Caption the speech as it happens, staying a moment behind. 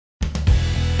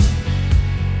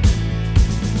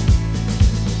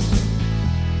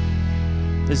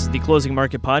This is the Closing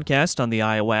Market Podcast on the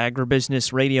Iowa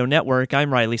Agribusiness Radio Network.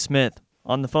 I'm Riley Smith.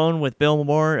 On the phone with Bill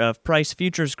Moore of Price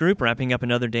Futures Group, wrapping up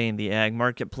another day in the ag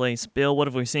marketplace. Bill, what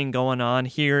have we seen going on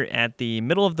here at the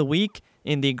middle of the week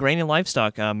in the grain and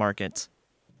livestock markets?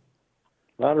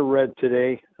 A lot of red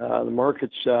today. The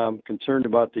market's concerned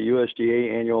about the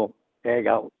USDA annual Ag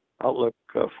Outlook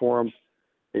Forum.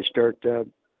 They start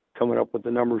coming up with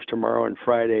the numbers tomorrow and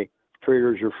Friday.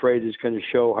 Traders are afraid it's going to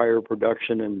show higher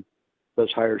production and thus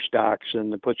higher stocks,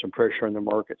 and to put some pressure on the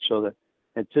market. So that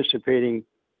anticipating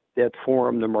that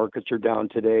forum, the markets are down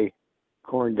today.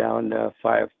 Corn down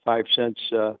 5 cents,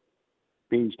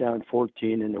 beans down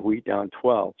 14, and the wheat down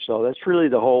 12. So that's really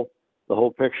the whole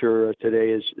picture today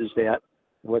is that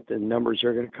what the numbers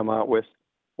are going to come out with.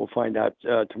 We'll find out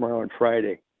tomorrow and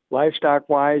Friday.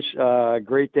 Livestock-wise,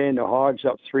 great day in the hogs,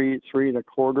 up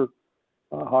 3.25.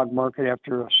 Hog market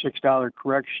after a $6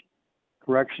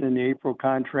 correction in the April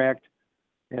contract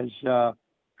has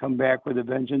come back with a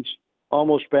vengeance.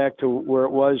 Almost back to where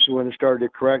it was when it started to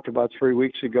correct about 3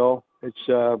 weeks ago. It's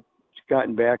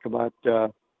gotten back about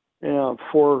 $4 over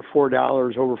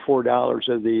 $4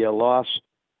 of the loss,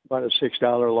 about a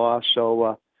 $6 loss.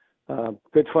 So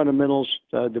good fundamentals.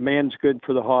 Demand's good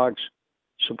for the hogs.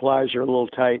 Supplies are a little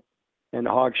tight, and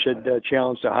the hogs should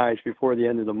challenge the highs before the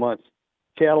end of the month.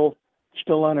 Cattle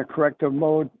still on a corrective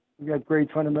mode. We got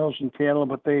great fundamentals in cattle,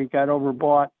 but they got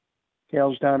overbought.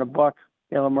 Cattle's down $1.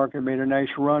 Cattle market made a nice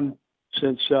run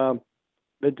since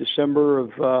mid-December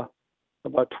of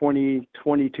about $22,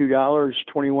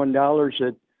 $21.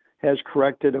 It has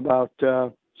corrected about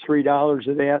 $3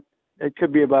 of that. It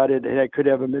could be about it. It could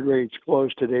have a mid-range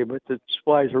close today, but the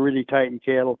supplies are really tight in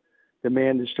cattle.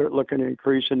 Demand is start looking to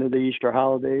increase into the Easter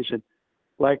holidays, and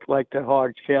like the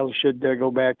hogs, cattle should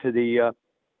go back to the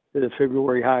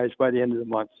February highs by the end of the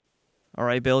month. All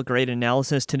right, Bill, great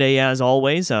analysis today as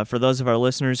always. For those of our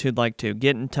listeners who'd like to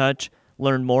get in touch,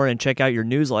 learn more, and check out your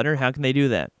newsletter, how can they do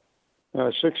that?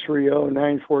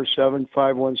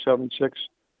 630-947-5176,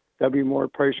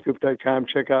 wmoorepricegroup.com.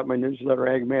 Check out my newsletter,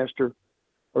 AgMaster,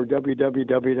 or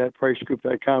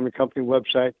www.pricegroup.com, the company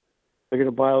website. Look at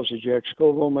the bios of Jack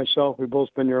Scoville and myself. We've both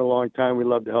been there a long time. We'd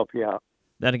love to help you out.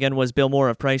 That again was Bill Moore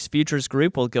of Price Futures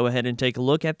Group. We'll go ahead and take a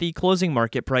look at the closing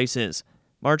market prices.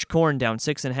 March corn down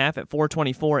 6.5 at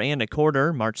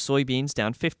 $4.24 March soybeans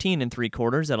down 15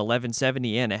 3/4 at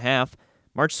 $11.70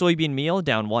 March soybean meal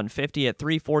down $1.50 at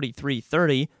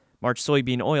 $3.43.30. March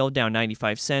soybean oil down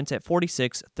 95 cents at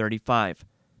 $46.35.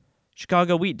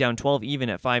 Chicago wheat down 12 even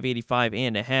at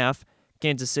 $5.85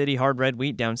 Kansas City hard red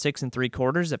wheat down 6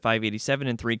 3/4 at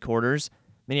 $5.87 3/4.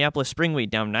 Minneapolis spring wheat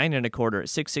down 9 1/4 at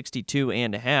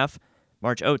 $6.62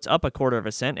 March oats up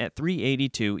 1/4 cent at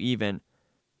 $3.82 even.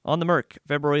 On the Merc,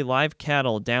 February live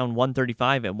cattle down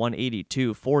 135 at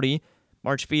 182.40.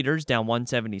 March feeders down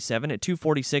 177 at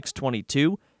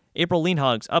 246.22. April lean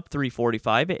hogs up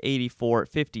 345 at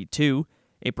 84.52.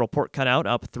 April pork cutout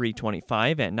up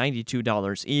 325 at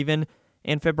 $92 even.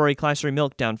 And February class 3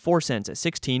 milk down 4 cents at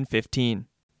 16.15.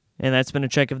 And that's been a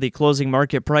check of the closing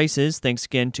market prices. Thanks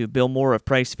again to Bill Moore of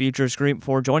Price Futures Group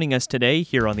for joining us today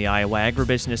here on the Iowa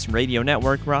Agribusiness Radio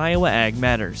Network, where Iowa Ag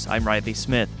matters. I'm Riley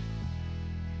Smith.